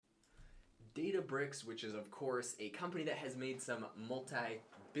Databricks, which is of course a company that has made some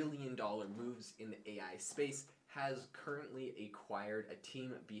multi-billion-dollar moves in the AI space, has currently acquired a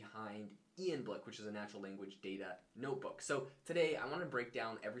team behind Einblick, which is a natural language data notebook. So today I want to break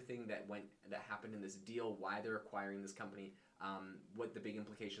down everything that happened in this deal, why they're acquiring this company, what the big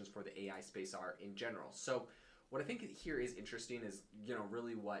implications for the AI space are in general. So what I think here is interesting is,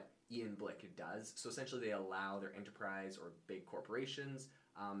 really what Einblick does. So essentially they allow their enterprise or big corporations,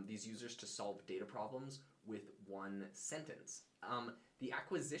 these users to solve data problems with one sentence. The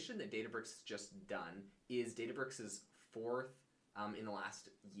acquisition that Databricks has just done is Databricks' fourth in the last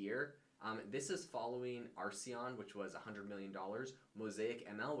year. This is following Arceon, which was $100 million, Mosaic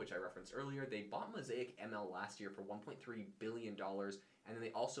ML, which I referenced earlier. They bought Mosaic ML last year for $1.3 billion, and then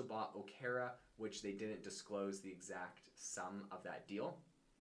they also bought Okera, which they didn't disclose the exact sum of that deal.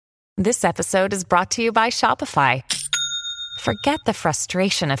 This episode is brought to you by Shopify. Forget the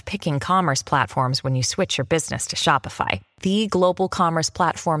frustration of picking commerce platforms when you switch your business to Shopify, the global commerce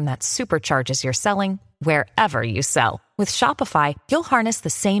platform that supercharges your selling wherever you sell. With Shopify, you'll harness the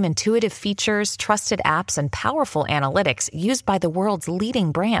same intuitive features, trusted apps, and powerful analytics used by the world's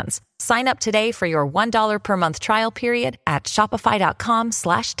leading brands. Sign up today for your $1 per month trial period at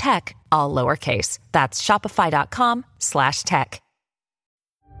shopify.com/tech, all lowercase. That's shopify.com/tech.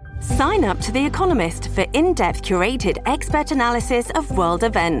 Sign up to The Economist for in-depth curated expert analysis of world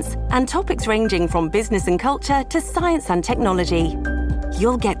events and topics ranging from business and culture to science and technology.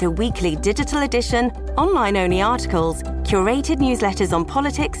 You'll get the weekly digital edition, online-only articles, curated newsletters on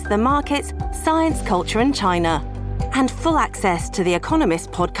politics, the markets, science, culture, and China, and full access to The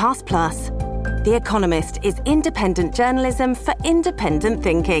Economist Podcast Plus. The Economist is independent journalism for independent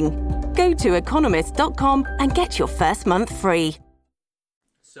thinking. Go to economist.com and get your first month free.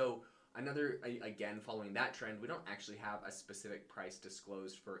 So again, following that trend, we don't actually have a specific price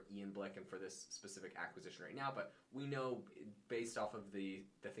disclosed for Einblick and for this specific acquisition right now, but we know based off of the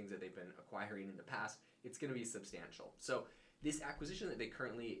things that they've been acquiring in the past, it's going to be substantial. So this acquisition that they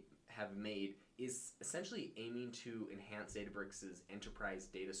currently have made is essentially aiming to enhance Databricks' enterprise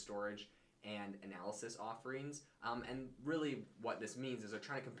data storage and analysis offerings. And really what this means is they're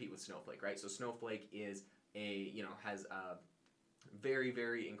trying to compete with Snowflake, right? So Snowflake is has a very,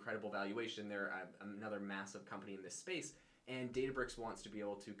 very incredible valuation. They're another massive company in this space, and Databricks wants to be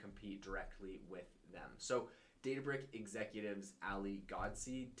able to compete directly with them. So Databricks executives Ali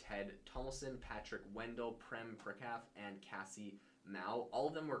Godsey, Ted Tomlinson, Patrick Wendell, Prem Prakath, and Cassie Mao, all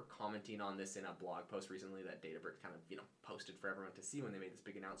of them were commenting on this in a blog post recently that Databricks kind of posted for everyone to see when they made this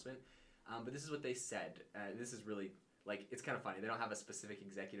big announcement. But this is what they said. This is really it's kind of funny. They don't have a specific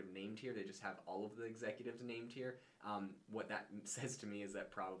executive named here. They just have all of the executives named here. What that says to me is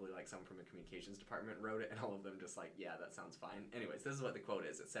that probably someone from the communications department wrote it, and all of them just yeah, that sounds fine. Anyways, this is what the quote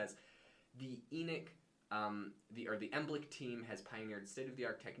is. It says, the Einblick team has pioneered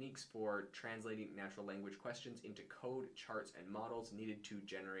state-of-the-art techniques for translating natural language questions into code, charts, and models needed to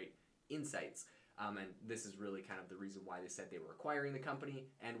generate insights. And this is really kind of the reason why they said they were acquiring the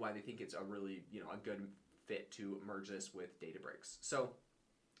company and why they think it's a really, a good fit to merge this with Databricks. So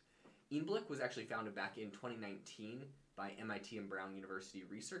Einblick was actually founded back in 2019 by MIT and Brown University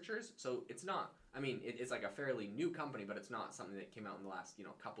researchers. So it's not, it's a fairly new company, but it's not something that came out in the last,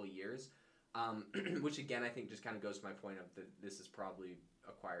 couple of years. Which again, I think just kind of goes to my point of this is probably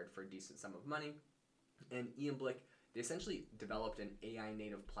acquired for a decent sum of money. And Einblick, they essentially developed an AI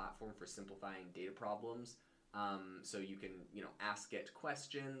native platform for simplifying data problems. So you can, ask it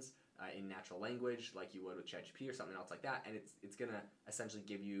questions in natural language like you would with ChatGPT or something else like that, and it's going to essentially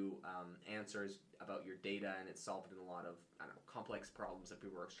give you answers about your data, and it's solved in a lot of complex problems that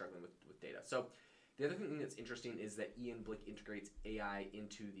people are struggling with data. So the other thing that's interesting is that Einblick integrates AI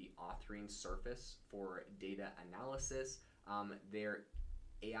into the authoring surface for data analysis. Their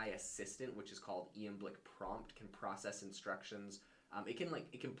AI assistant, which is called Einblick Prompt, can process instructions. It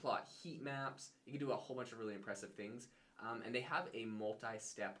can plot heat maps. It can do a whole bunch of really impressive things. And they have a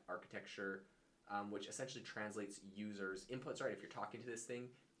multi-step architecture, which essentially translates users' inputs, right, if you're talking to this thing,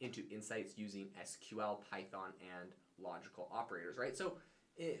 into insights using SQL, Python, and logical operators, right? So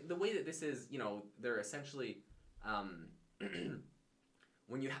the way that this is, they're essentially,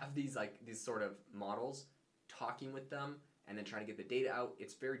 when you have these sort of models, talking with them and then trying to get the data out,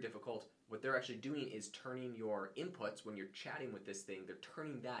 it's very difficult. What they're actually doing is turning your inputs when you're chatting with this thing, they're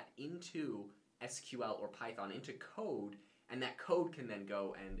turning that into SQL or Python, into code, and that code can then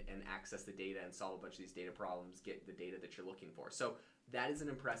go and access the data and solve a bunch of these data problems, get the data that you're looking for. So that is an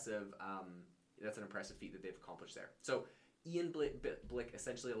impressive, that's an impressive feat that they've accomplished there. So Einblick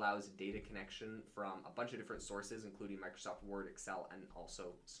essentially allows data connection from a bunch of different sources, including Microsoft Word, Excel, and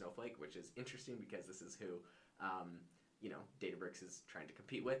also Snowflake, which is interesting because this is who Databricks is trying to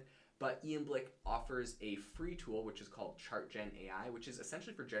compete with. But Einblick offers a free tool, which is called ChartGen AI, which is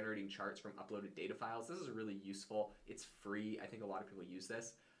essentially for generating charts from uploaded data files. This is really useful. It's free. I think a lot of people use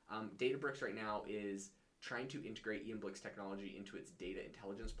this. Databricks right now is trying to integrate Einblick's technology into its data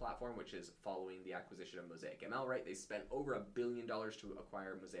intelligence platform, which is following the acquisition of Mosaic ML, right? They spent over $1 billion to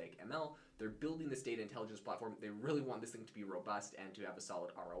acquire Mosaic ML. They're building this data intelligence platform. They really want this thing to be robust and to have a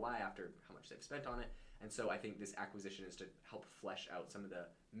solid ROI after how much they've spent on it. And so I think this acquisition is to help flesh out some of the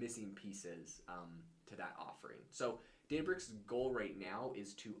missing pieces to that offering. So Databricks' goal right now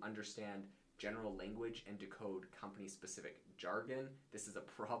is to understand general language and decode company-specific jargon. This is a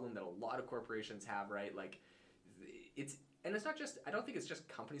problem that a lot of corporations have, right? Like, it's not just, I don't think it's just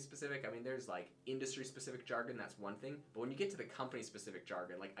company-specific. I mean, there's like industry-specific jargon, that's one thing. But when you get to the company-specific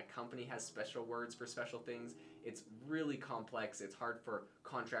jargon, like a company has special words for special things. It's really complex. It's hard for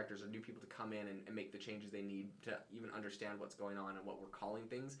contractors or new people to come in and make the changes they need to even understand what's going on and what we're calling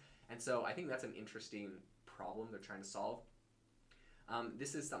things. And so I think that's an interesting problem they're trying to solve.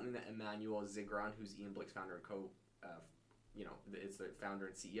 This is something that Emmanuel Zigron, who's Einblick's founder and it's the founder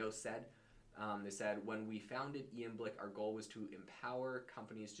and CEO, said. They said, when we founded Einblick, our goal was to empower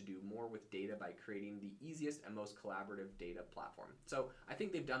companies to do more with data by creating the easiest and most collaborative data platform. So I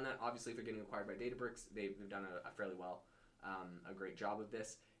think they've done that. Obviously, if they're getting acquired by Databricks, they've done a fairly well, a great job of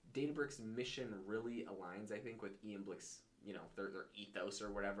this. Databricks' mission really aligns, I think, with Einblick's, their ethos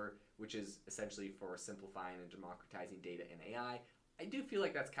or whatever, which is essentially for simplifying and democratizing data and AI. I do feel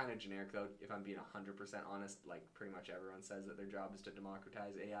like that's kind of generic, though, if I'm being 100% honest. Like, pretty much everyone says that their job is to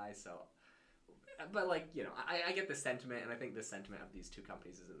democratize AI, so... But, I get the sentiment, and I think the sentiment of these two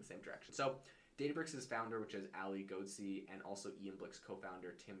companies is in the same direction. So, Databricks' founder, which is Ali Ghodsi, and also Einblick's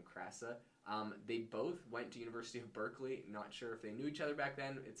co-founder, Tim Krasa, they both went to University of Berkeley. Not sure if they knew each other back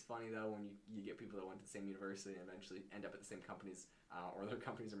then. It's funny, though, when you get people that went to the same university and eventually end up at the same companies, or their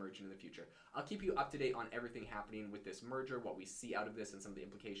companies emerging in the future. I'll keep you up to date on everything happening with this merger, what we see out of this, and some of the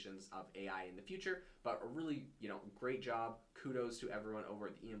implications of AI in the future. But a really, great job. Kudos to everyone over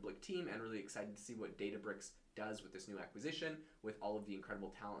at the Einblick team, and really excited to see what Databricks does with this new acquisition, with all of the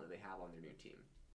incredible talent that they have on their new team.